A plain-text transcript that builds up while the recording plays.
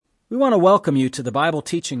We want to welcome you to the Bible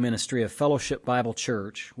teaching ministry of Fellowship Bible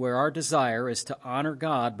Church, where our desire is to honor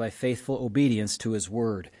God by faithful obedience to His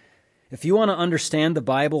Word. If you want to understand the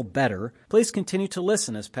Bible better, please continue to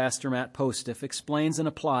listen as Pastor Matt Postiff explains and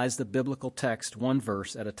applies the biblical text one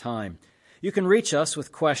verse at a time. You can reach us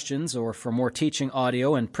with questions or for more teaching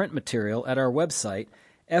audio and print material at our website,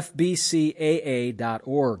 fbcaa.org.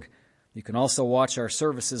 You can also watch our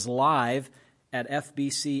services live at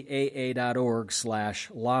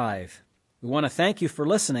fbcaa.org/live. We want to thank you for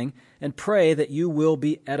listening and pray that you will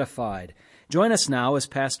be edified. Join us now as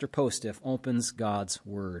Pastor Postiff opens God's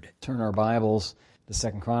Word. Turn our Bibles to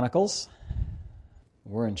 2 Chronicles.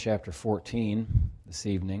 We're in chapter 14 this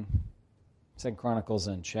evening. 2 Chronicles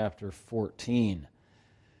and chapter 14.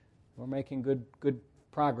 We're making good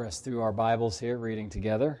progress through our Bibles here, reading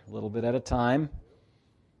together, a little bit at a time.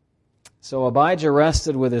 So Abijah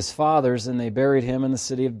rested with his fathers, and they buried him in the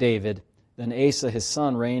city of David. Then Asa his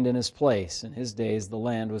son reigned in his place. In his days the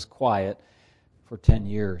land was quiet for 10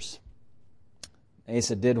 years.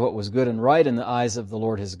 Asa did what was good and right in the eyes of the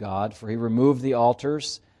Lord his God, for he removed the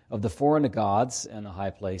altars of the foreign gods and the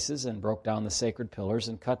high places, and broke down the sacred pillars,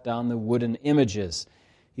 and cut down the wooden images.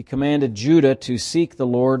 He commanded Judah to seek the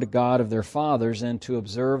Lord God of their fathers, and to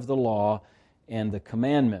observe the law and the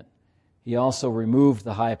commandment. He also removed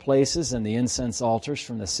the high places and the incense altars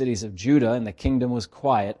from the cities of Judah, and the kingdom was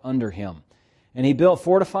quiet under him. And he built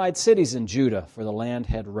fortified cities in Judah, for the land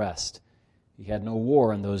had rest. He had no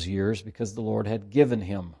war in those years, because the Lord had given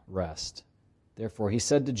him rest. Therefore he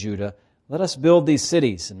said to Judah, "Let us build these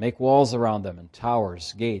cities, and make walls around them, and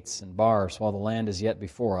towers, gates, and bars, while the land is yet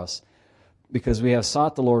before us. Because we have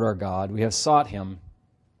sought the Lord our God, we have sought Him,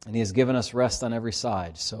 and He has given us rest on every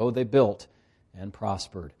side." So they built and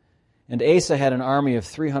prospered. And Asa had an army of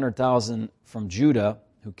 300,000 from Judah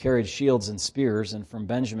who carried shields and spears, and from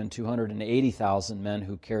Benjamin 280,000 men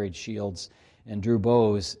who carried shields and drew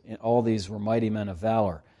bows, and all these were mighty men of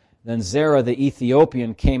valor. Then Zerah the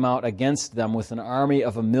Ethiopian came out against them with an army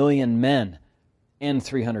of 1,000,000 men and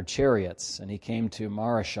 300 chariots, and he came to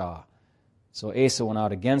Mareshah. So Asa went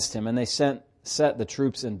out against him, and they set the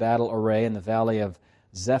troops in battle array in the valley of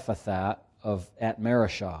Zephathath at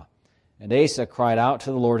Mareshah. And Asa cried out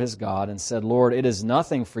to the Lord his God and said, "Lord, it is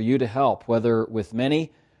nothing for you to help, whether with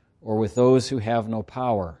many or with those who have no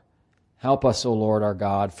power. Help us, O Lord our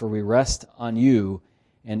God, for we rest on you,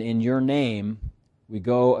 and in your name we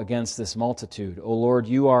go against this multitude. O Lord,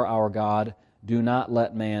 you are our God. Do not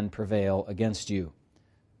let man prevail against you."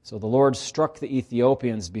 So the Lord struck the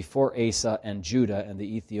Ethiopians before Asa and Judah, and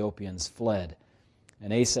the Ethiopians fled.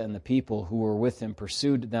 And Asa and the people who were with him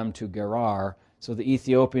pursued them to Gerar. So the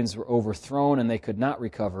Ethiopians were overthrown, and they could not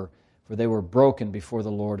recover, for they were broken before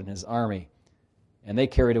the Lord and His army. And they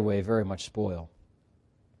carried away very much spoil.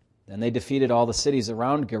 Then they defeated all the cities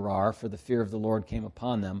around Gerar, for the fear of the Lord came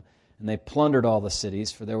upon them. And they plundered all the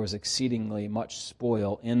cities, for there was exceedingly much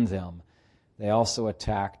spoil in them. They also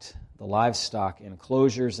attacked the livestock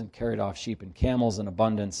enclosures, and carried off sheep and camels in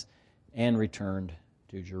abundance, and returned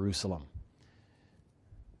to Jerusalem.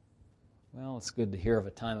 Well, it's good to hear of a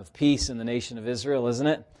time of peace in the nation of Israel, isn't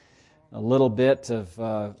it? A little bit of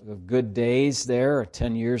good days there,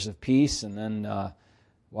 10 years of peace, and then,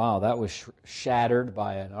 wow, that was shattered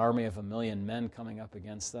by an army of 1,000,000 men coming up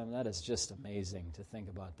against them. That is just amazing to think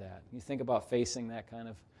about that. You think about facing that kind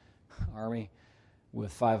of army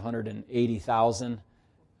with 580,000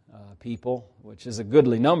 people, which is a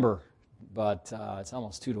goodly number, but it's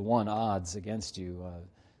almost 2-to-1 odds against you,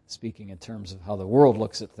 speaking in terms of how the world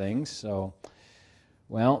looks at things. So,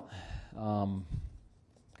 well,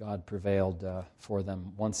 God prevailed for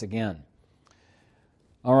them once again.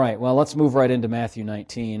 All right, well, let's move right into Matthew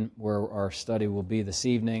 19, where our study will be this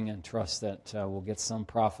evening, and trust that we'll get some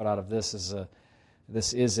profit out of this.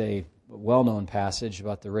 This is a well-known passage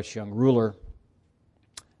about the rich young ruler,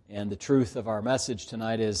 and the truth of our message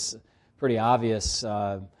tonight is pretty obvious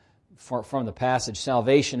from the passage.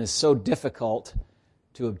 Salvation is so difficult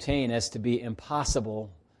to obtain as to be impossible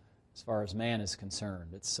as far as man is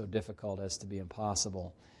concerned. It's so difficult as to be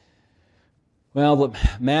impossible. Well,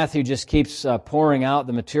 Matthew just keeps pouring out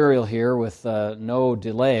the material here with no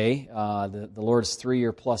delay. The Lord's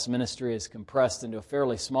 3-year-plus ministry is compressed into a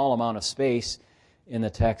fairly small amount of space in the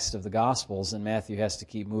text of the Gospels, and Matthew has to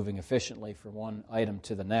keep moving efficiently from one item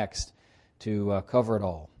to the next to cover it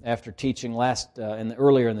all. After teaching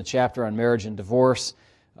earlier in the chapter on marriage and divorce,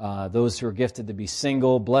 those who are gifted to be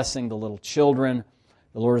single, blessing the little children,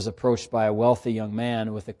 the Lord is approached by a wealthy young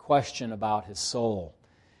man with a question about his soul.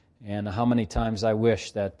 And how many times I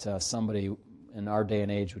wish that somebody in our day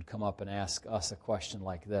and age would come up and ask us a question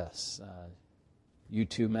like this. You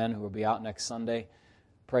two men who will be out next Sunday,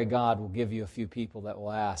 pray God will give you a few people that will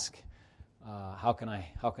ask, how can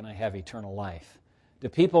I have eternal life? Do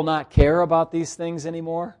people not care about these things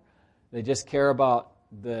anymore? They just care about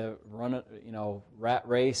the rat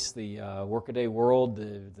race, the workaday world,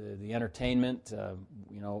 the entertainment.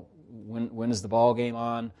 When is the ball game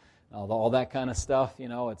on? All that kind of stuff.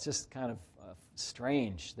 It's just kind of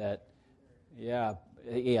strange that,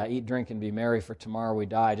 eat, drink, and be merry, for tomorrow we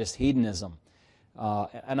die. Just hedonism.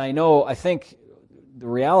 And I think the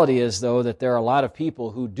reality is, though, that there are a lot of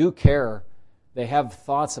people who do care. They have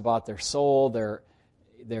thoughts about their soul. They're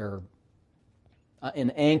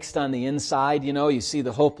in angst on the inside. You see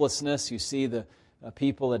the hopelessness. You see the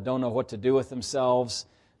people that don't know what to do with themselves,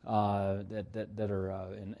 that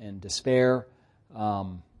are in despair.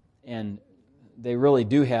 And they really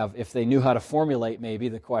do have, if they knew how to formulate maybe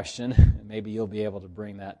the question, maybe you'll be able to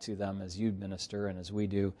bring that to them as you minister and as we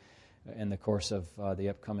do in the course of the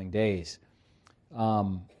upcoming days.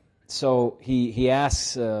 So he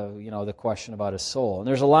asks, the question about his soul. And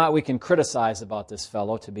there's a lot we can criticize about this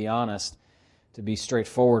fellow, to be honest, to be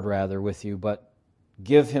straightforward rather with you, but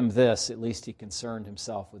give him this, at least he concerned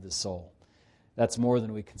himself with his soul. That's more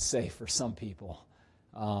than we can say for some people.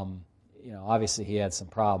 Obviously he had some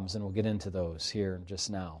problems, and we'll get into those here just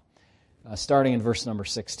now. Starting in verse number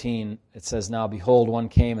 16, it says, "Now behold, one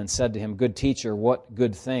came and said to him, 'Good teacher, what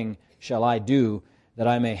good thing shall I do that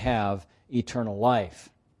I may have eternal life?'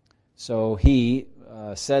 So he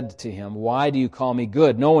said to him, 'Why do you call me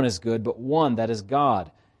good? No one is good but one, that is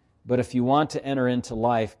God. But if you want to enter into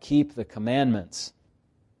life, keep the commandments.'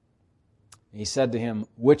 He said to him,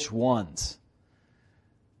 'Which ones?'"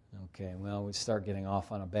 Okay, well, we start getting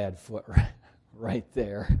off on a bad foot right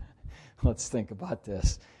there. Let's think about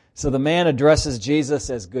this. So the man addresses Jesus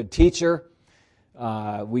as good teacher.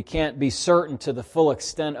 We can't be certain to the full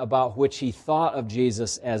extent about which he thought of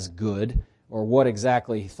Jesus as good, or what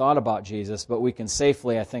exactly he thought about Jesus, but we can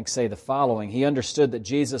safely, I think, say the following. He understood that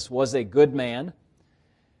Jesus was a good man.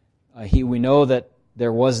 We know that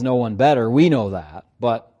there was no one better. We know that.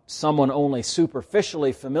 But someone only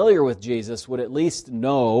superficially familiar with Jesus would at least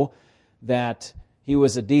know that he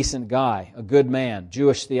was a decent guy, a good man.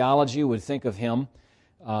 Jewish theology would think of him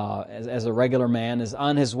as a regular man, as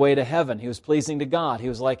on his way to heaven. He was pleasing to God. He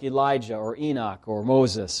was like Elijah or Enoch or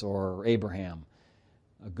Moses or Abraham.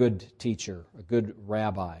 A good teacher, a good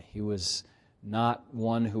rabbi. He was not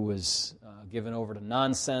one who was given over to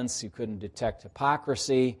nonsense. You couldn't detect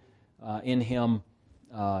hypocrisy in him.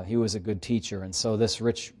 He was a good teacher. And so this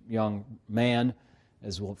rich young man,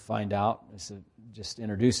 as we'll find out, is just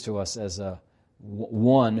introduced to us as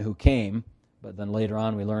one who came, but then later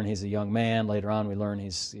on we learn he's a young man. Later on we learn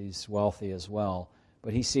he's wealthy as well.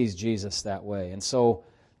 But he sees Jesus that way. And so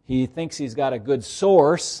he thinks he's got a good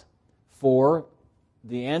source for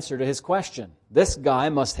the answer to his question. This guy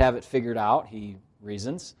must have it figured out, he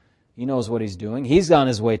reasons. He knows what he's doing. He's on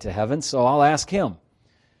his way to heaven, so I'll ask him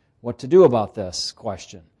what to do about this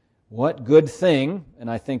question. What good thing, and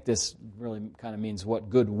I think this really kind of means what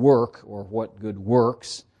good work or what good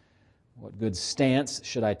works, what good stance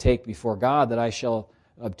should I take before God that I shall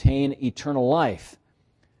obtain eternal life?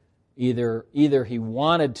 Either he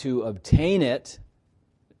wanted to obtain it,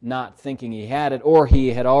 not thinking he had it, or he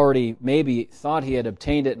had already maybe thought he had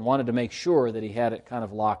obtained it and wanted to make sure that he had it kind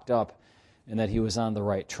of locked up and that he was on the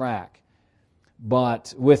right track.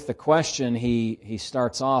 But with the question, he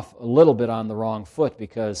starts off a little bit on the wrong foot,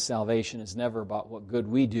 because salvation is never about what good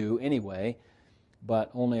we do anyway, but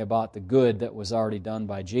only about the good that was already done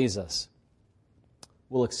by Jesus.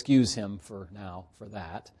 We'll excuse him for now for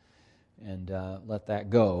that and let that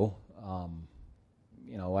go.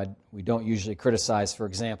 We don't usually criticize, for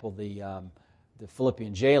example, the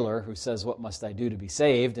Philippian jailer who says, "What must I do to be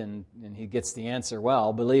saved?" And he gets the answer,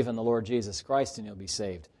 "Well, believe in the Lord Jesus Christ and you'll be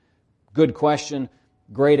saved." Good question,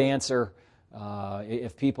 great answer.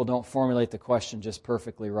 If people don't formulate the question just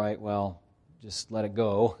perfectly right, well, just let it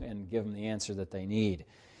go and give them the answer that they need.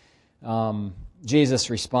 Jesus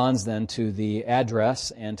responds then to the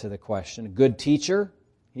address and to the question. "Good teacher,"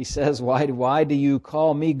 he says, why do you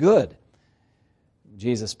call me good?"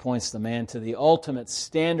 Jesus points the man to the ultimate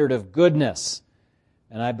standard of goodness.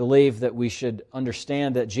 And I believe that we should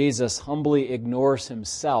understand that Jesus humbly ignores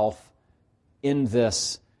himself in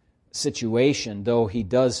this situation, though he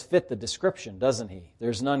does fit the description, doesn't he?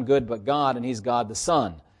 There's none good but God, and he's God the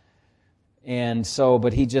Son. And so,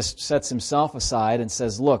 but he just sets himself aside and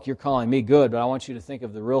says, "Look, you're calling me good, but I want you to think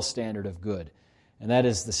of the real standard of good. And that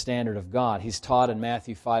is the standard of God." He's taught in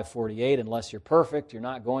Matthew 5:48, unless you're perfect, you're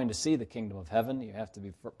not going to see the kingdom of heaven. You have to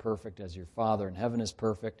be perfect as your Father in heaven is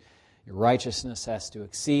perfect. Your righteousness has to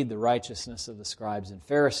exceed the righteousness of the scribes and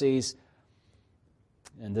Pharisees.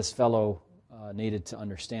 And this fellow needed to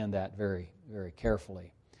understand that very, very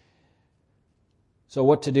carefully. So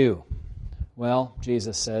what to do? Well,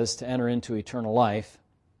 Jesus says to enter into eternal life,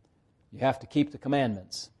 you have to keep the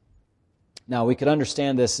commandments. Now, we could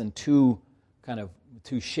understand this in two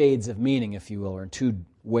shades of meaning, if you will, or in two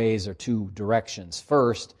ways or two directions.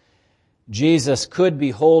 First, Jesus could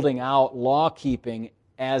be holding out law-keeping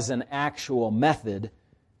as an actual method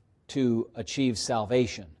to achieve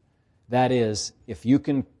salvation. That is, if you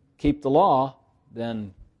can keep the law,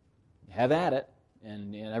 then have at it,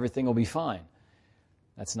 and everything will be fine.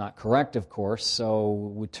 That's not correct, of course, so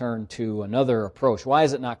we turn to another approach. Why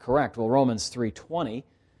is it not correct? Well, Romans 3:20,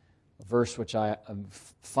 a verse which I am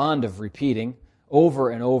fond of repeating over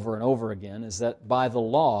and over and over again, is that by the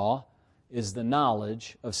law is the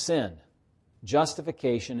knowledge of sin.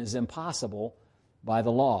 Justification is impossible by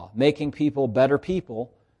the law. Making people better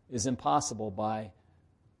people is impossible by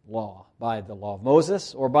law, by the law of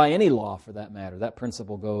Moses, or by any law for that matter. That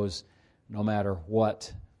principle goes no matter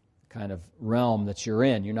what kind of realm that you're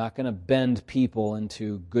in. You're not going to bend people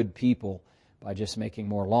into good people by just making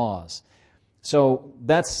more laws. So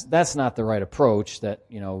that's not the right approach. That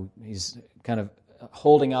he's kind of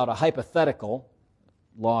holding out a hypothetical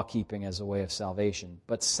law-keeping as a way of salvation.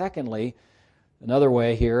 But secondly, another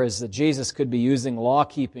way here is that Jesus could be using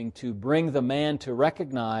law-keeping to bring the man to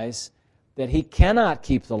recognize that he cannot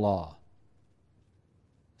keep the law.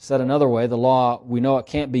 Said another way, the law, we know it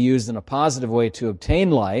can't be used in a positive way to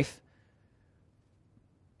obtain life,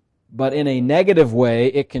 but in a negative way,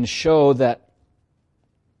 it can show that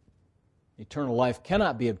eternal life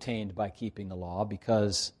cannot be obtained by keeping the law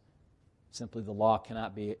because simply the law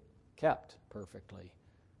cannot be kept perfectly.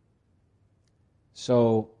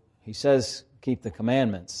 So he says, keep the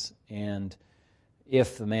commandments, and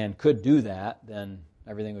if the man could do that, then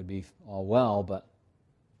everything would be all well, but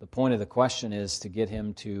the point of the question is to get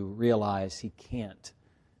him to realize he can't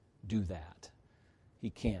do that. He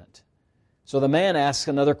can't. So the man asks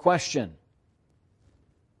another question.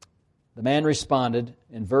 The man responded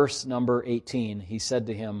in verse number 18. He said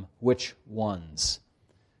to him, which ones?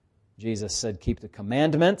 Jesus said, keep the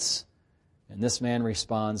commandments. And this man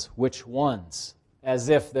responds, which ones? As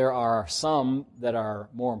if there are some that are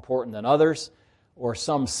more important than others, or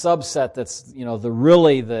some subset that's,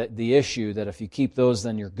 the issue, that if you keep those,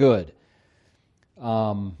 then you're good.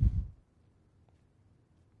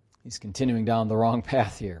 He's continuing down the wrong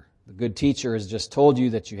path here. The good teacher has just told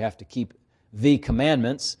you that you have to keep the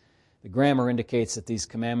commandments. The grammar indicates that these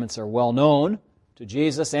commandments are well known to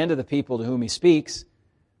Jesus and to the people to whom he speaks.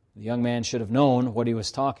 The young man should have known what he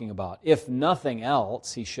was talking about. If nothing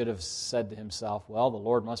else, he should have said to himself, well, the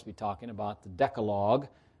Lord must be talking about the Decalogue,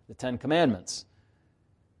 the Ten Commandments.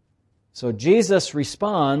 So Jesus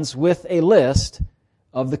responds with a list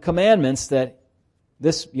of the commandments that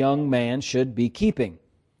this young man should be keeping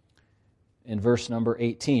in verse number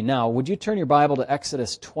 18. Now, would you turn your Bible to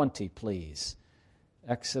Exodus 20, please?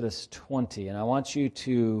 Exodus 20. And I want you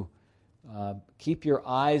to keep your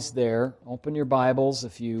eyes there. Open your Bibles.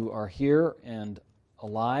 If you are here and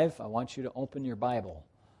alive, I want you to open your Bible.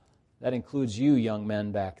 That includes you, young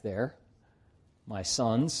men back there, my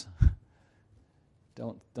sons.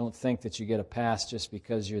 Don't think that you get a pass just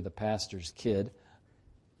because you're the pastor's kid.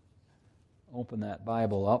 Open that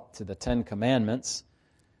Bible up to the Ten Commandments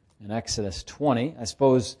in Exodus 20. I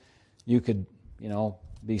suppose you could,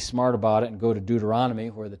 be smart about it and go to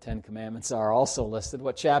Deuteronomy, where the Ten Commandments are also listed.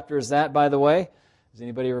 What chapter is that, by the way? Does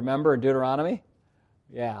anybody remember in Deuteronomy?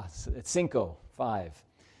 Yeah, it's 5.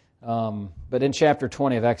 But in chapter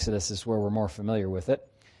 20 of Exodus is where we're more familiar with it.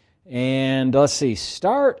 And let's see,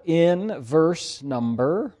 start in verse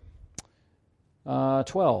number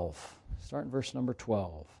 12. Start in verse number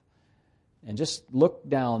 12. And just look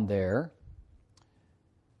down there.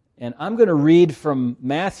 And I'm going to read from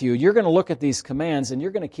Matthew. You're going to look at these commands and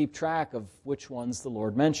you're going to keep track of which ones the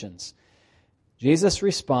Lord mentions. Jesus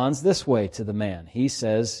responds this way to the man. He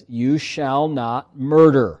says, you shall not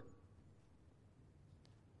murder.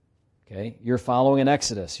 Okay, you're following in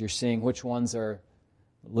Exodus. You're seeing which ones are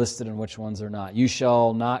listed and which ones are not. You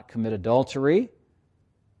shall not commit adultery.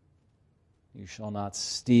 You shall not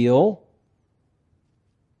steal.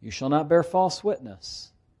 You shall not bear false witness.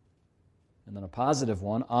 And then a positive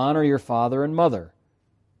one, honor your father and mother.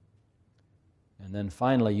 And then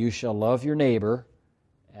finally, you shall love your neighbor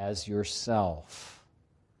as yourself.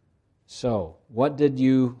 So, what did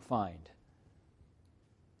you find?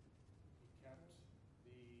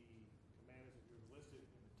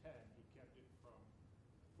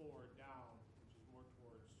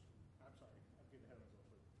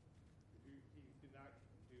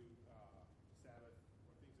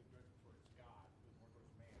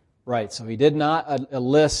 Right, so he did not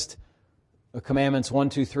list commandments 1,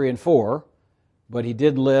 2, 3, and 4, but he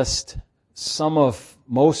did list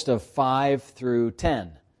most of 5 through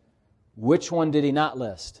 10. Which one did he not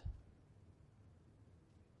list?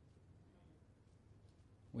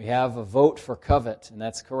 We have a vote for covet, and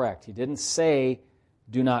that's correct. He didn't say,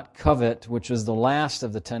 do not covet, which was the last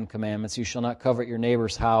of the 10 commandments. You shall not covet your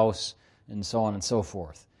neighbor's house, and so on and so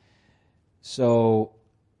forth. So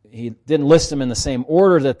he didn't list them in the same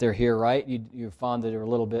order that they're here, right? You found that they're a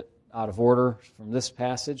little bit out of order from this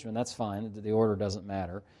passage, and that's fine. The order doesn't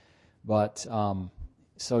matter. But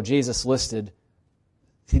so Jesus listed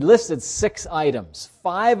 6 items.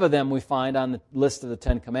 5 of them we find on the list of the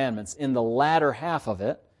 10 commandments in the latter half of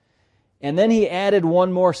it. And then he added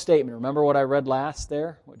one more statement. Remember what I read last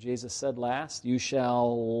there? What Jesus said last? You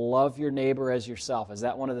shall love your neighbor as yourself. Is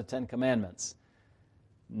that one of the 10 commandments?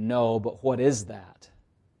 No, but what is that?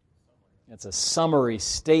 It's a summary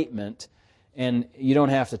statement, and you don't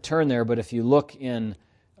have to turn there, but if you look in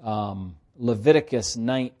Leviticus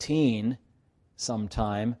 19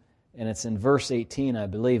 sometime, and it's in verse 18, I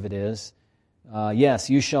believe it is. Yes,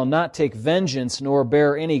 you shall not take vengeance nor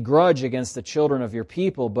bear any grudge against the children of your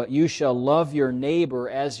people, but you shall love your neighbor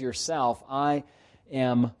as yourself. I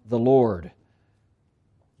am the Lord.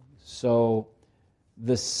 So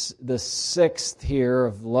the 6th here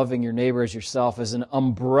of loving your neighbor as yourself is an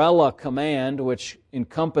umbrella command which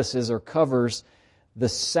encompasses or covers the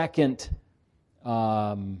second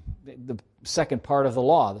part of the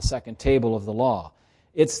law, the second table of the law.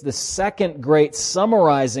 It's the second great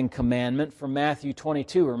summarizing commandment from Matthew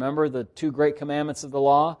 22. Remember the 2 great commandments of the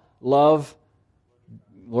law? Love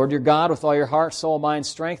Lord your God with all your heart, soul, mind,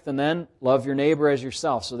 strength, and then love your neighbor as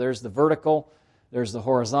yourself. So there's the vertical, there's the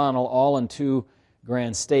horizontal, all in 2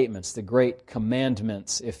 grand statements, the great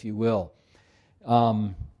commandments, if you will.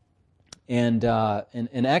 In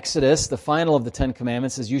Exodus, the final of the 10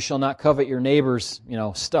 commandments is you shall not covet your neighbor's,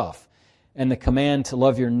 stuff. And the command to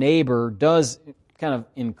love your neighbor does kind of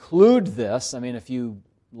include this. I mean, if you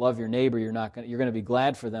love your neighbor, you're going to be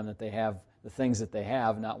glad for them that they have the things that they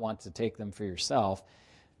have, not want to take them for yourself.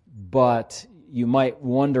 But you might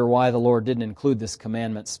wonder why the Lord didn't include this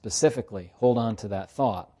commandment specifically. Hold on to that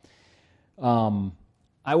thought.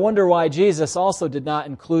 I wonder why Jesus also did not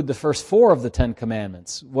include the first 4 of the 10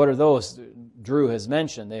 commandments. What are those? Drew has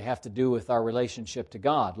mentioned. They have to do with our relationship to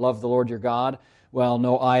God. Love the Lord your God. Well,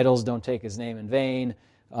 no idols, don't take His name in vain.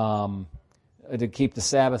 To keep the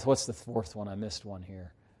Sabbath. What's the 4th one? I missed one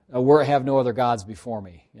here. Have no other gods before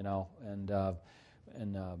me, and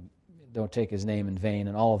don't take His name in vain,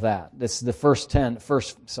 and all of that. This is the first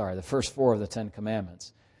 4 of the 10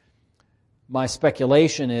 commandments. My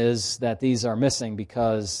speculation is that these are missing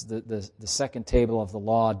because the second table of the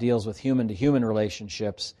law deals with human-to-human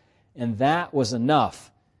relationships, and that was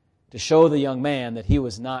enough to show the young man that he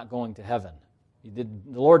was not going to heaven. The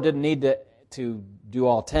Lord didn't need to do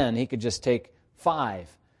all 10. He could just take 5,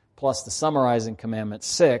 plus the summarizing commandment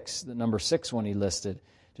 6, the number 6 one he listed,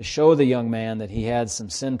 to show the young man that he had some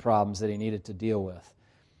sin problems that he needed to deal with.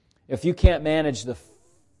 If you can't manage the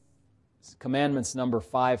commandments number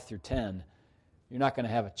 5 through 10, you're not going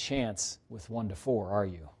to have a chance with 1 to 4, are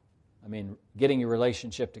you? I mean, getting your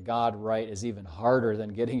relationship to God right is even harder than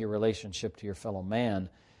getting your relationship to your fellow man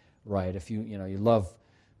right. If you love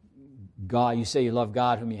God, you say you love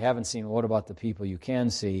God whom you haven't seen, well, what about the people you can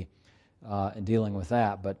see, and dealing with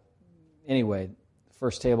that? But anyway, the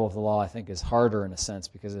first table of the law, I think, is harder in a sense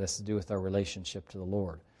because it has to do with our relationship to the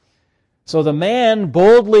Lord. So the man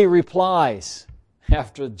boldly replies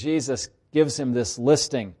after Jesus gives him this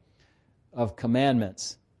listing of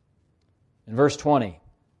commandments. In verse 20,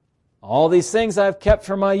 all these things I've kept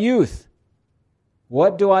from my youth.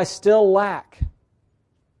 What do I still lack?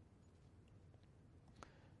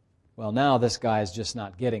 Well, now this guy is just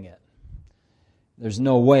not getting it. There's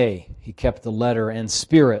no way he kept the letter and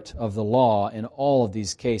spirit of the law in all of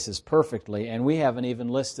these cases perfectly, and we haven't even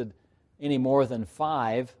listed any more than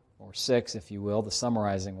 5, or 6, if you will, the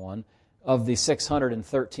summarizing one, of the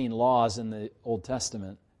 613 laws in the Old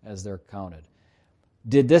Testament as they're counted.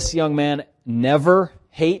 Did this young man never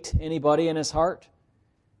hate anybody in his heart?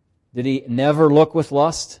 Did he never look with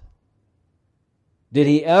lust? Did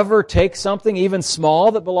he ever take something even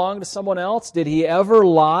small that belonged to someone else? Did he ever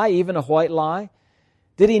lie, even a white lie?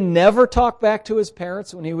 Did he never talk back to his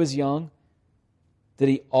parents when he was young? Did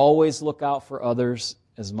he always look out for others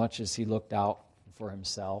as much as he looked out for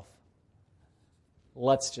himself?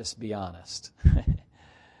 Let's just be honest.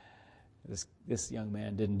 This young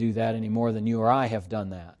man didn't do that any more than you or I have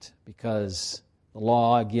done that, because the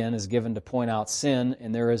law, again, is given to point out sin,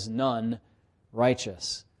 and there is none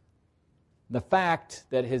righteous. The fact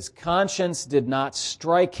that his conscience did not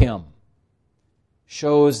strike him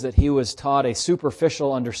shows that he was taught a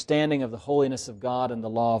superficial understanding of the holiness of God and the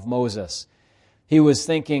law of Moses. He was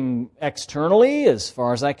thinking externally, as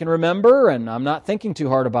far as I can remember, and I'm not thinking too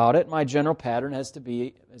hard about it. My general pattern has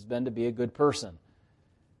been to be a good person.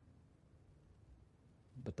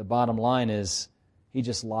 But the bottom line is, he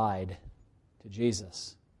just lied to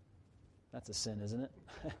Jesus. That's a sin, isn't it?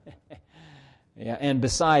 Yeah, and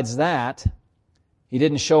besides that, he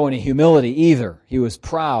didn't show any humility either. He was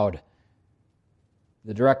proud.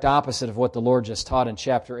 The direct opposite of what the Lord just taught in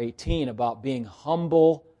chapter 18 about being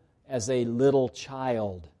humble as a little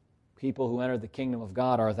child. People who enter the kingdom of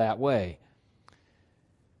God are that way.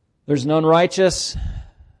 There's none righteous,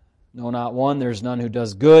 no, not one. There's none who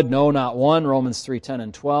does good, no, not one. Romans 3:10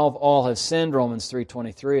 and 12. All have sinned, Romans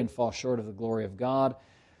 3:23, and fall short of the glory of God.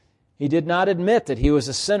 He did not admit that he was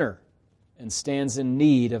a sinner and stands in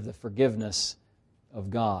need of the forgiveness of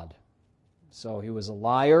God. So he was a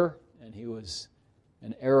liar, and he was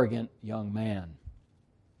an arrogant young man.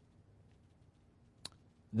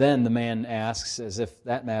 Then the man asks, as if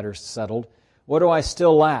that matter's settled, what do I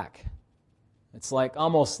still lack? It's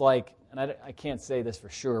almost like, and I can't say this for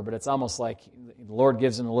sure, but it's almost like the Lord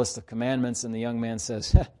gives him a list of commandments, and the young man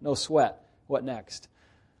says, no sweat, what next?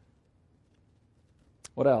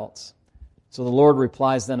 What else? So the Lord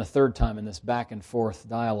replies then a third time in this back and forth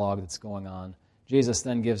dialogue that's going on. Jesus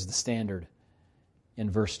then gives the standard in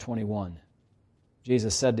verse 21.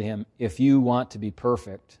 Jesus said to him, if you want to be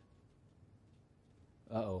perfect,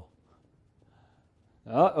 if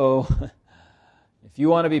you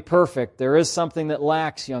want to be perfect, there is something that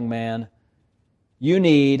lacks, young man. You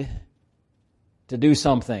need to do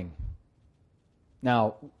something.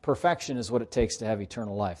 Now, perfection is what it takes to have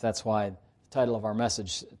eternal life. That's why the title of our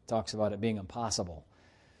message talks about it being impossible.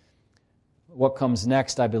 What comes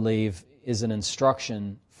next, I believe, is an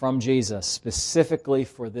instruction from Jesus specifically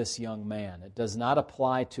for this young man. It does not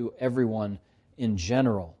apply to everyone in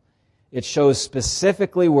general. It shows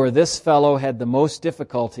specifically where this fellow had the most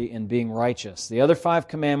difficulty in being righteous. The other 5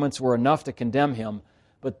 commandments were enough to condemn him,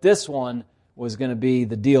 but this one was going to be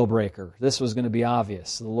the deal breaker. This was going to be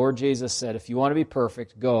obvious. The Lord Jesus said, if you want to be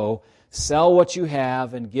perfect, go, sell what you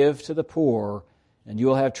have and give to the poor, and you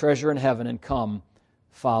will have treasure in heaven, and come,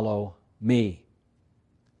 follow me.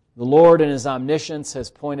 The Lord in His omniscience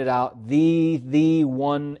has pointed out the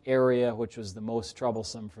one area which was the most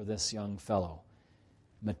troublesome for this young fellow.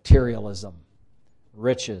 Materialism,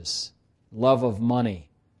 riches, love of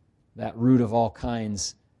money, that root of all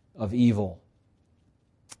kinds of evil.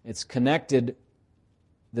 It's connected,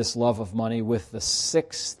 this love of money, with the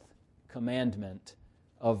 6th commandment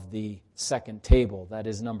of the second table. That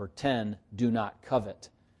is number 10, do not covet.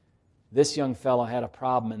 This young fellow had a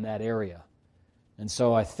problem in that area. And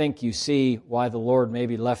so I think you see why the Lord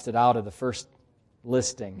maybe left it out of the first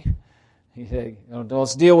listing. He said,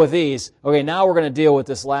 let's deal with these. Okay, now we're going to deal with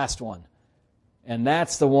this last one. And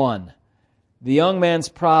that's the one. The young man's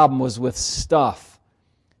problem was with stuff.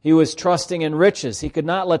 He was trusting in riches. He could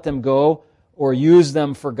not let them go or use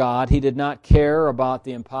them for God. He did not care about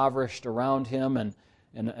the impoverished around him and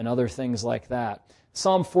other things like that.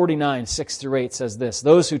 Psalm 49, 6-8 says this,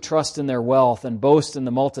 those who trust in their wealth and boast in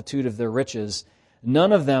the multitude of their riches,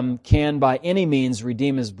 none of them can by any means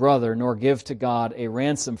redeem his brother, nor give to God a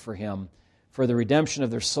ransom for him, for the redemption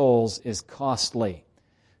of their souls is costly.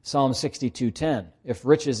 Psalm 62:10, if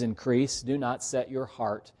riches increase, do not set your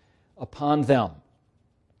heart upon them.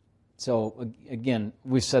 So again,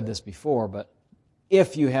 we've said this before, but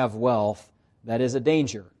if you have wealth, that is a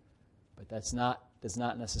danger. But does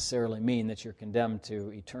not necessarily mean that you're condemned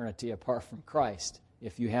to eternity apart from Christ.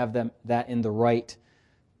 If you have that in the right,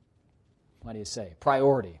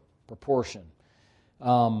 priority, proportion.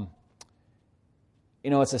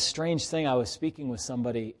 It's a strange thing. I was speaking with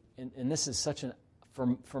somebody, and this is such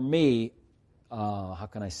for me, how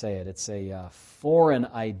can I say it? It's a foreign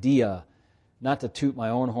idea, not to toot my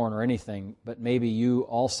own horn or anything, but maybe you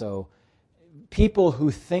also. People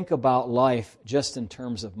who think about life just in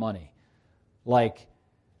terms of money. They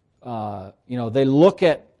look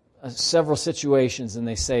at several situations and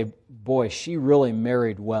they say, boy, she really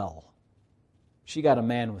married well. She got a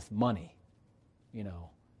man with money,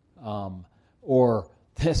 or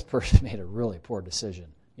this person made a really poor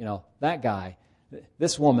decision. That guy,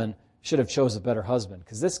 this woman should have chose a better husband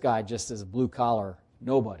because this guy just is a blue-collar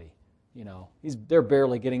nobody. They're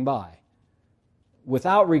barely getting by.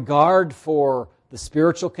 Without regard for the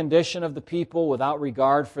spiritual condition of the people, without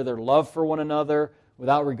regard for their love for one another,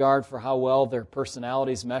 without regard for how well their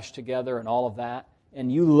personalities mesh together and all of that,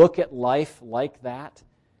 and you look at life like that,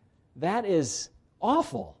 that is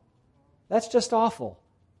awful. That's just awful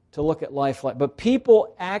to look at life like. But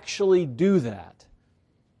people actually do that.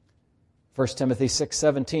 1 Timothy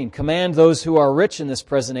 6:17, command those who are rich in this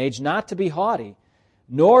present age not to be haughty,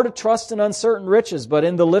 nor to trust in uncertain riches, but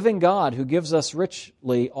in the living God who gives us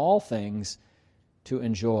richly all things to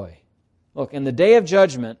enjoy. Look, in the day of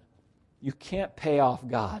judgment, you can't pay off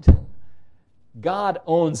God. God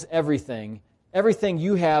owns everything. Everything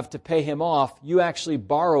you have to pay Him off, you actually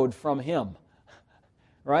borrowed from Him.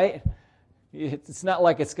 Right? It's not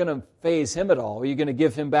like it's going to faze Him at all. Are you going to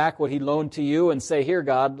give Him back what He loaned to you and say, here,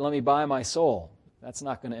 God, let me buy my soul? That's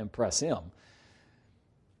not going to impress Him.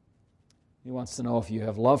 He wants to know if you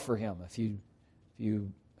have love for Him, if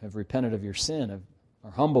you have repented of your sin,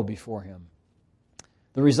 are humble before Him.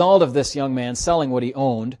 The result of this young man selling what he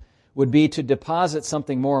owned would be to deposit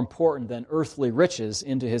something more important than earthly riches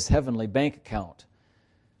into his heavenly bank account.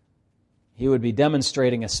 He would be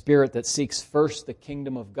demonstrating a spirit that seeks first the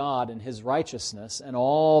kingdom of God and His righteousness, and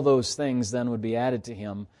all those things then would be added to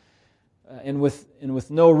him. And with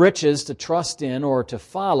no riches to trust in or to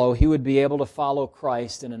follow, he would be able to follow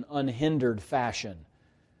Christ in an unhindered fashion.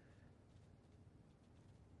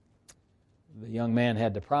 The young man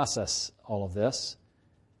had to process all of this.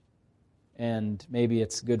 And maybe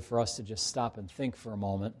it's good for us to just stop and think for a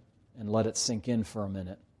moment and let it sink in for a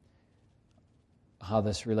minute how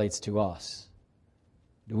this relates to us.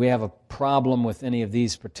 Do we have a problem with any of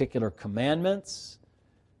these particular commandments?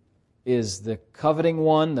 Is the coveting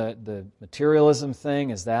one, the materialism thing,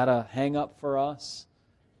 is that a hang-up for us?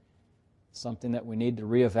 Something that we need to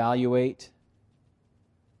reevaluate?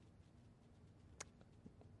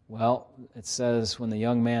 Well, it says, when the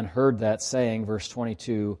young man heard that saying, verse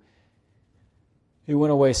 22, he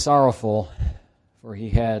went away sorrowful, for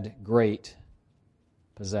he had great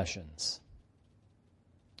possessions.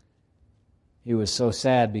 He was so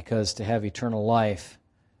sad because to have eternal life,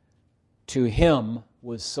 to him,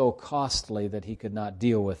 was so costly that he could not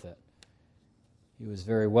deal with it. He was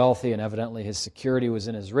very wealthy, and evidently his security was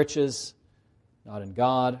in his riches, not in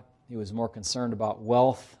God. He was more concerned about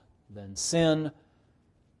wealth than sin,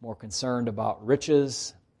 more concerned about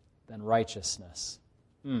riches than righteousness.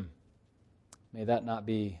 May that not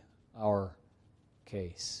be our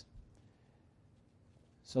case.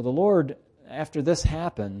 So the Lord, after this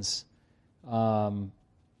happens,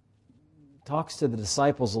 talks to the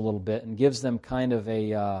disciples a little bit and gives them kind of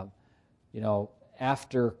a,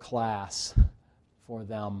 after class for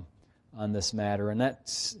them on this matter. And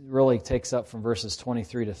that really takes up from verses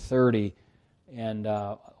 23 to 30. And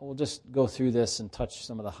we'll just go through this and touch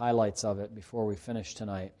some of the highlights of it before we finish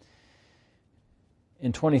tonight.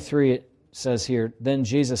 In 23, it says here, then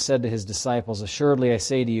Jesus said to His disciples, assuredly I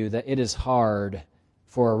say to you that it is hard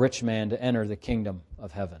for a rich man to enter the kingdom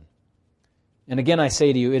of heaven. And again I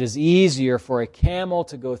say to you, it is easier for a camel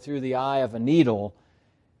to go through the eye of a needle,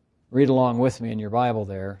 read along with me in your Bible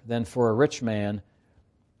there, than for a rich man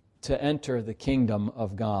to enter the kingdom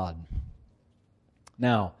of God.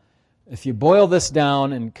 Now, if you boil this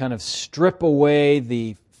down and kind of strip away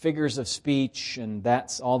the figures of speech and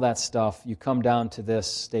that's all that stuff, you come down to this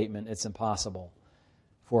statement: it's impossible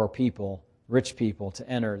for people, rich people, to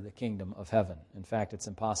enter the kingdom of heaven. In fact, it's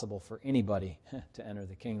impossible for anybody to enter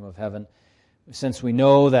the kingdom of heaven. Since we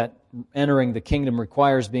know that entering the kingdom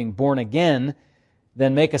requires being born again,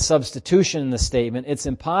 then make a substitution in the statement. It's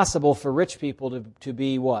impossible for rich people to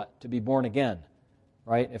be what? To be born again,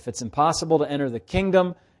 right? If it's impossible to enter the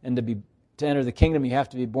kingdom, and to enter the kingdom you have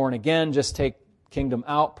to be born again, just take kingdom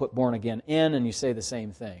out, put born again in, and you say the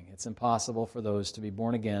same thing. It's impossible for those to be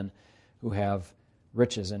born again who have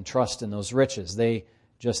riches and trust in those riches. They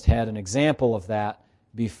just had an example of that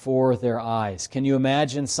before their eyes. Can you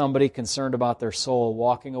imagine somebody concerned about their soul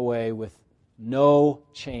walking away with no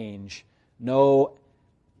change,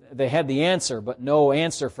 they had the answer, but no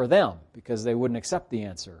answer for them because they wouldn't accept the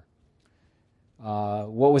answer?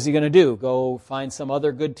 What was he going to do? Go find some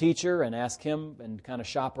other good teacher and ask him and kind of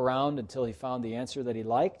shop around until he found the answer that he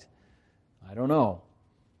liked? I don't know.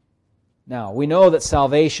 Now, we know that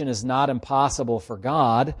salvation is not impossible for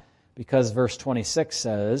God because verse 26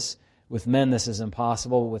 says, with men this is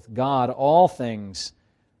impossible, with God all things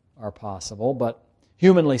are possible. But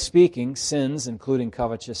humanly speaking, sins, including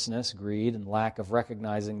covetousness, greed, and lack of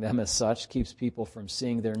recognizing them as such, keeps people from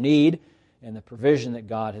seeing their need and the provision that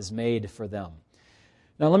God has made for them.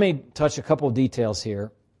 Now let me touch a couple of details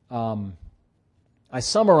here. I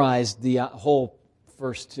summarized the whole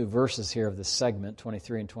first two verses here of this segment,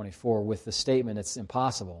 23 and 24, with the statement it's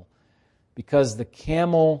impossible, because the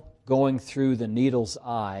camel going through the needle's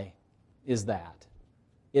eye is that.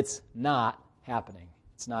 It's not happening.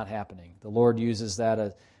 It's not happening. The Lord uses that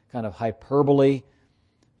as kind of hyperbole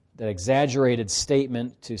exaggerated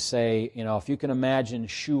statement to say, if you can imagine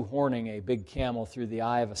shoehorning a big camel through the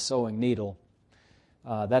eye of a sewing needle,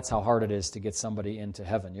 that's how hard it is to get somebody into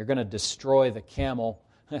heaven. You're going to destroy the camel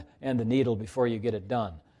and the needle before you get it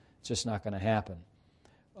done. It's just not going to happen.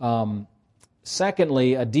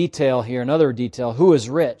 Secondly, another detail, who is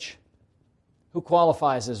rich? Who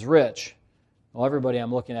qualifies as rich? Well, everybody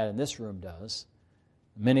I'm looking at in this room does.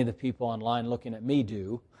 Many of the people online looking at me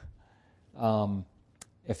do.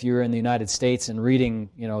 If you're in the United States and reading,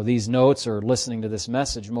 these notes or listening to this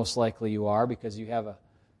message, most likely you are, because you have a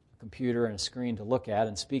computer and a screen to look at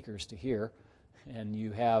and speakers to hear, and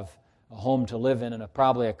you have a home to live in and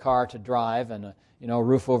probably a car to drive and a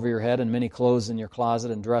roof over your head and many clothes in your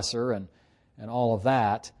closet and dresser and all of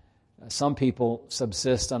that. Some people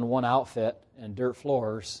subsist on one outfit and dirt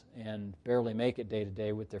floors and barely make it day to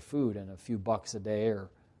day with their food and a few bucks a day or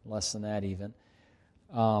less than that even.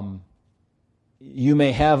 You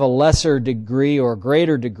may have a lesser degree or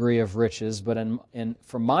greater degree of riches, but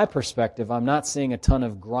from my perspective, I'm not seeing a ton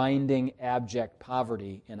of grinding, abject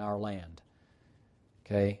poverty in our land.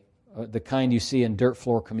 Okay? The kind you see in dirt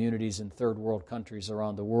floor communities in third world countries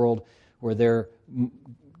around the world where they're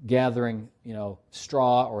gathering,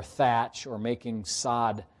 straw or thatch or making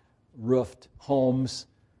sod-roofed homes.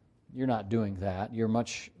 You're not doing that. You're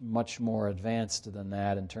much, much more advanced than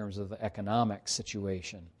that in terms of the economic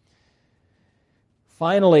situation.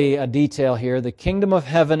 Finally, a detail here, the kingdom of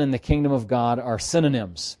heaven and the kingdom of God are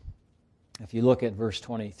synonyms. If you look at verse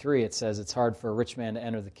 23, it says it's hard for a rich man to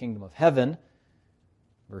enter the kingdom of heaven.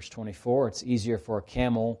 Verse 24, it's easier for a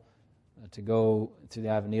camel to go through the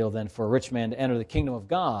eye of a needle than for a rich man to enter the kingdom of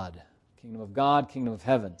God. Kingdom of God, kingdom of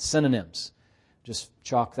heaven. Synonyms. Just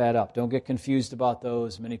chalk that up. Don't get confused about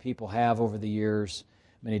those. Many people have over the years.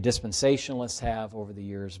 Many dispensationalists have over the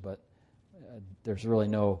years, but there's really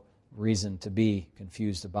no reason to be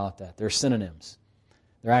confused about that. They're synonyms.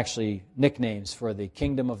 They're actually nicknames for the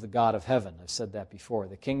kingdom of the God of heaven. I've said that before.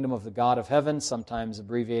 The kingdom of the God of heaven, sometimes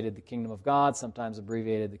abbreviated the kingdom of God, sometimes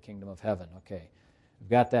abbreviated the kingdom of heaven. Okay, we've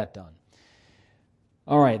got that done.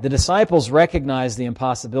 All right, the disciples recognized the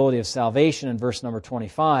impossibility of salvation in verse number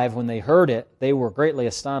 25. When they heard it, they were greatly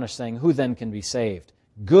astonished, saying, "Who then can be saved?"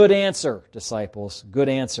 Good answer, disciples, good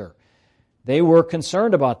answer. They were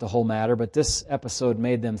concerned about the whole matter, but this episode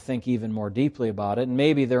made them think even more deeply about it and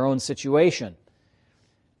maybe their own situation.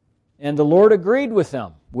 And the Lord agreed with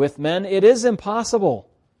them. With men, it is impossible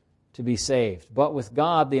to be saved, but with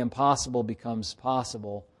God, the impossible becomes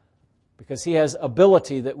possible because He has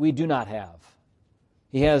ability that we do not have.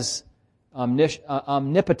 He has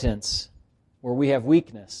omnipotence where we have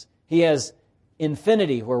weakness. He has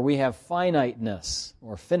infinity where we have finiteness,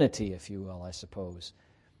 or finity, if you will, I suppose.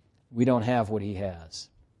 We don't have what He has.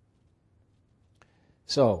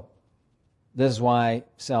 So, this is why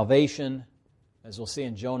salvation, as we'll see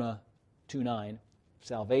in Jonah 2:9,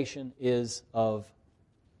 salvation is of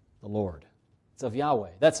the Lord. It's of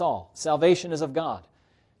Yahweh. That's all. Salvation is of God.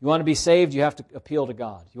 You want to be saved, you have to appeal to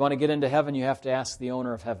God. You want to get into heaven, you have to ask the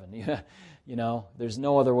owner of heaven. There's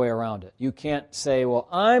no other way around it. You can't say, well,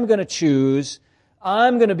 I'm going to choose,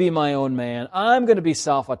 I'm going to be my own man, I'm going to be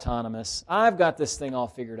self-autonomous, I've got this thing all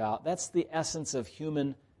figured out. That's the essence of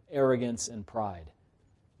human arrogance and pride.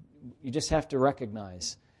 You just have to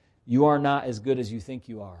recognize you are not as good as you think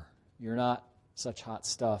you are. You're not such hot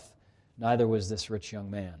stuff. Neither was this rich young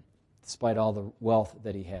man, despite all the wealth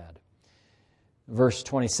that he had. Verse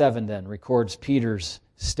 27 then records Peter's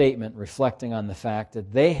statement reflecting on the fact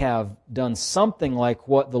that they have done something like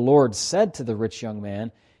what the Lord said to the rich young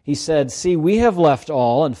man. He said, "See, we have left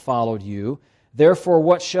all and followed you. Therefore,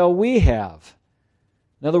 what shall we have?"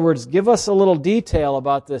 In other words, give us a little detail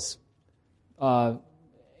about this,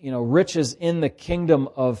 riches in the kingdom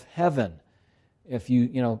of heaven. If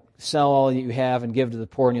you sell all that you have and give to the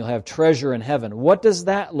poor, and you'll have treasure in heaven. What does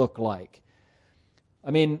that look like? I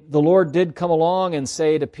mean, the Lord did come along and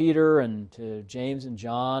say to Peter and to James and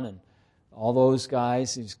John and all those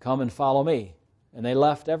guys, He's come and follow me. And they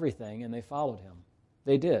left everything and they followed Him.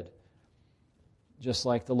 They did. Just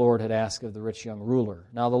like the Lord had asked of the rich young ruler.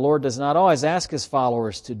 Now, the Lord does not always ask His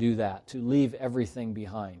followers to do that, to leave everything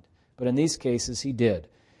behind. But in these cases, He did.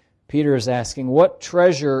 Peter is asking, what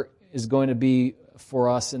treasure is going to be for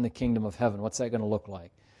us in the kingdom of heaven? What's that going to look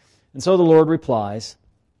like? And so the Lord replies,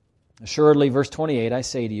 "Assuredly," verse 28, "I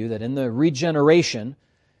say to you that in the regeneration,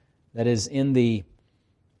 that is in the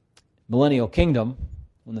millennial kingdom,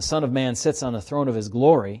 when the Son of Man sits on the throne of His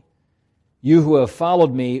glory, you who have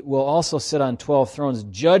followed me will also sit on 12 thrones,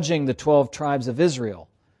 judging the 12 tribes of Israel."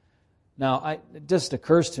 Now, it just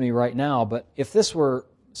occurs to me right now, but if this were,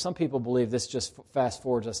 some people believe this just fast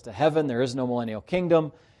forwards us to heaven, there is no millennial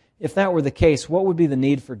kingdom, If that were the case, what would be the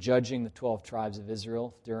need for judging the 12 tribes of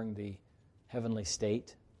Israel during the heavenly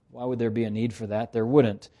state? Why would there be a need for that? There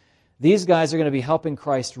wouldn't. These guys are going to be helping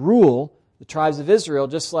Christ rule the tribes of Israel,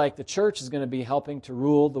 just like the church is going to be helping to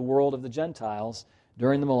rule the world of the Gentiles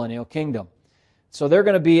during the millennial kingdom. So they're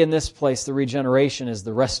going to be in this place. The regeneration is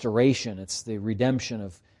the restoration. It's the redemption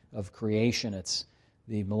of creation. It's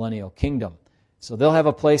the millennial kingdom. So they'll have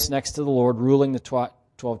a place next to the Lord ruling the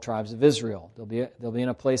 12 tribes of Israel. They'll be in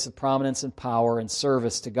a place of prominence and power and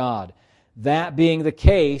service to God. That being the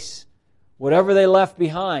case, whatever they left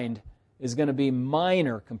behind is going to be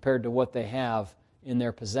minor compared to what they have in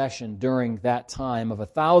their possession during that time of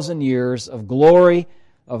 1,000 years of glory,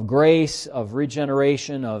 of grace, of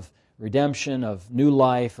regeneration, of redemption, of new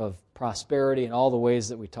life, of prosperity, and all the ways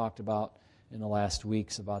that we talked about in the last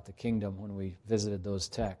weeks about the kingdom when we visited those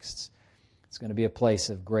texts. It's going to be a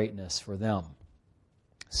place of greatness for them.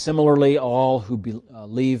 Similarly, all who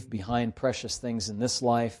leave behind precious things in this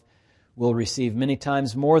life will receive many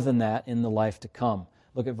times more than that in the life to come.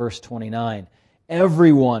 Look at verse 29.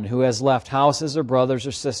 Everyone who has left houses or brothers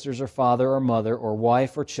or sisters or father or mother or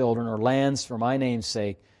wife or children or lands for my name's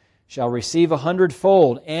sake shall receive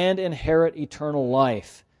 100-fold and inherit eternal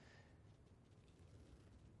life.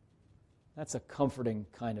 That's a comforting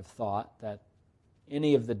kind of thought, that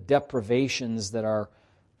any of the deprivations that our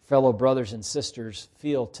fellow brothers and sisters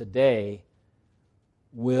feel today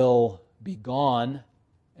will be gone,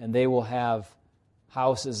 and they will have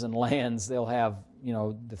houses and lands. They'll have,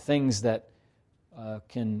 the things that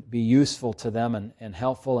can be useful to them and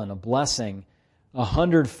helpful and a blessing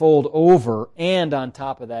 100-fold over, and on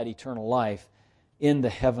top of that, eternal life in the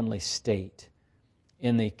heavenly state.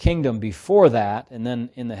 In the kingdom before that, and then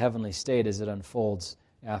in the heavenly state as it unfolds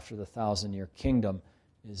after the 1,000-year kingdom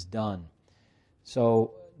is done.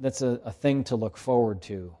 So that's a thing to look forward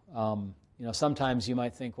to. Sometimes you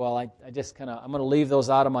might think, well, I'm going to leave those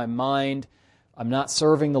out of my mind. I'm not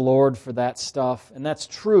serving the Lord for that stuff. And that's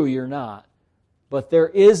true, you're not. But there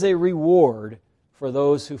is a reward for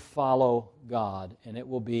those who follow God, and it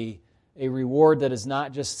will be a reward that is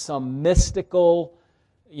not just some mystical,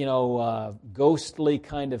 ghostly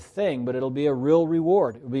kind of thing, but it'll be a real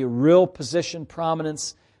reward. It will be a real position,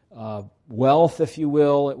 prominence, wealth, if you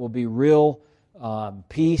will. It will be real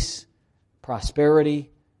peace,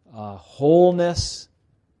 prosperity, wholeness,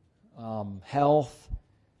 health.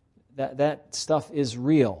 That stuff is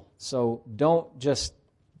real. So don't just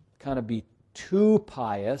kind of be too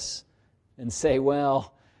pious and say,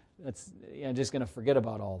 well, I'm just going to forget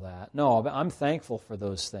about all that. No, I'm thankful for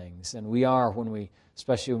those things. And we are,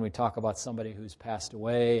 especially when we talk about somebody who's passed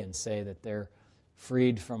away and say that they're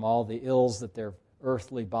freed from all the ills that their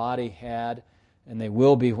earthly body had, and they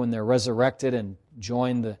will be when they're resurrected and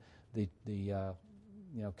join the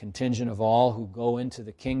contingent of all who go into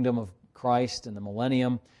the kingdom of Christ in the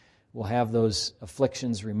millennium. Will have those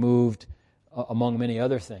afflictions removed, among many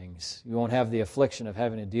other things. You won't have the affliction of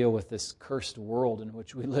having to deal with this cursed world in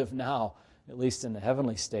which we live now, at least in the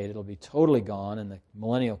heavenly state. It'll be totally gone. In the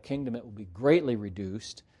millennial kingdom, it will be greatly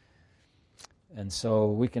reduced. And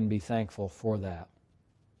so we can be thankful for that.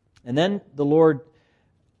 And then the Lord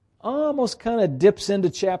almost kind of dips into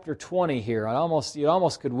chapter 20 here. You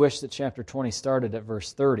almost could wish that chapter 20 started at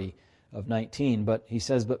verse 30 of 19. But he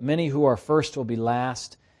says, but many who are first will be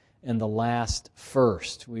last, and the last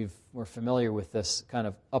first. We're familiar with this kind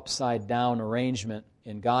of upside-down arrangement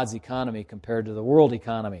in God's economy compared to the world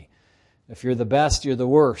economy. If you're the best, you're the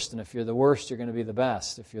worst. And if you're the worst, you're going to be the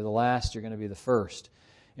best. If you're the last, you're going to be the first.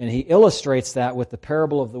 And he illustrates that with the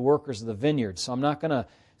parable of the workers of the vineyard. So I'm not going to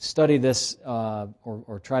study this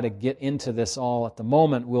or try to get into this all at the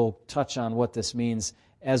moment. We'll touch on what this means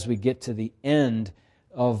as we get to the end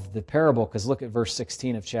of the parable, because look at verse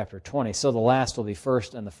 16 of chapter 20. So the last will be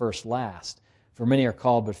first and the first last. For many are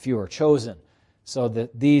called, but few are chosen. So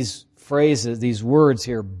that these phrases, these words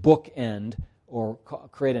here, bookend or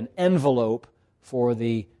create an envelope for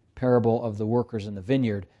the parable of the workers in the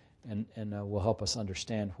vineyard, and will help us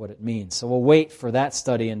understand what it means. So we'll wait for that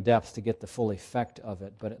study in depth to get the full effect of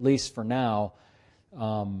it. But at least for now,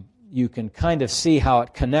 you can kind of see how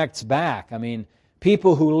it connects back. I mean,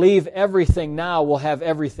 people who leave everything now will have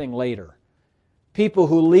everything later. People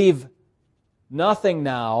who leave nothing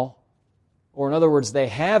now, or in other words, they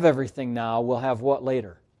have everything now, will have what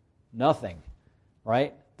later? Nothing,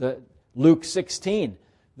 right? Luke 16,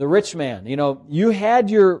 the rich man. You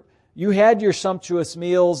had your sumptuous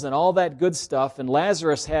meals and all that good stuff, and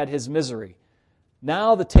Lazarus had his misery.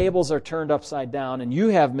 Now the tables are turned upside down, and you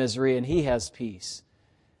have misery, and he has peace.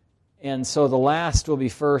 And so the last will be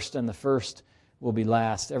first, and the first will be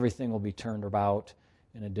last. Everything will be turned about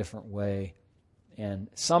in a different way And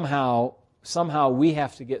somehow we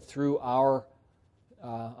have to get through our,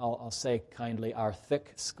 I'll say kindly, our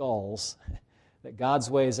thick skulls, that God's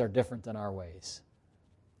ways are different than our ways.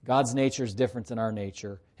 God's nature is different than our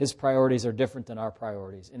nature. His priorities are different than our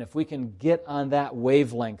priorities. And if we can get on that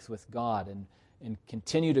wavelength with God and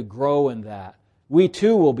continue to grow in that, we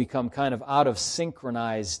too will become kind of out of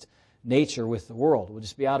synchronized nature with the world. We'll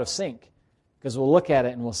just be out of sync because we'll look at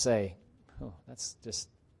it and we'll say, oh, that's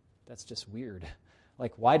just weird.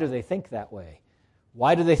 Like, why do they think that way?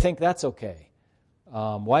 Why do they think that's okay?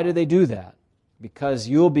 Why do they do that? Because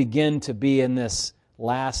you'll begin to be in this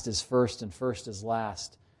last is first and first is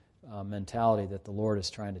last mentality that the Lord is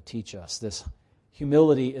trying to teach us. This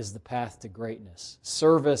humility is the path to greatness.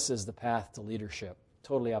 Service is the path to leadership.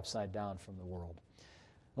 Totally upside down from the world.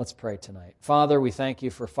 Let's pray tonight. Father, we thank you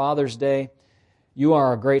for Father's Day. You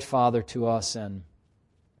are a great Father to us, and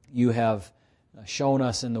you have shown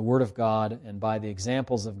us in the Word of God and by the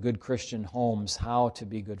examples of good Christian homes how to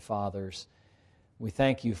be good fathers. We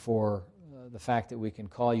thank you for the fact that we can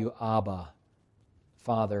call you Abba,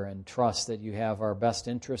 Father, and trust that you have our best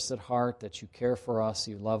interests at heart, that you care for us,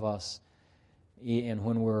 you love us, and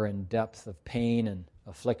when we're in depth of pain and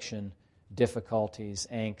affliction, difficulties,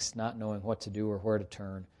 angst, not knowing what to do or where to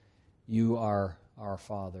turn, you are our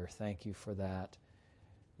Father. Thank you for that.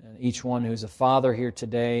 And each one who's a father here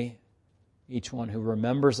today, each one who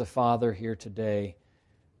remembers a father here today,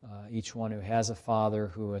 each one who has a father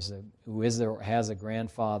who has a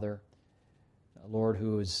grandfather, Lord,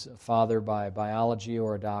 who is a father by biology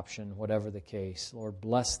or adoption, whatever the case. Lord,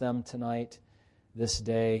 bless them tonight, this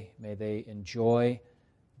day. May they enjoy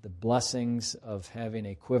the blessings of having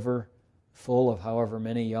a quiver full of however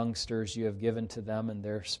many youngsters you have given to them and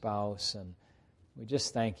their spouse. And we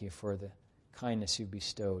just thank you for the kindness you've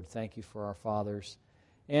bestowed. Thank you for our fathers.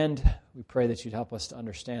 And we pray that you'd help us to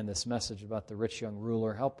understand this message about the rich young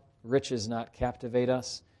ruler. Help riches not captivate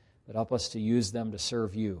us, but help us to use them to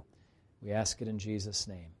serve you. We ask it in Jesus'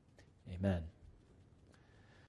 name. Amen.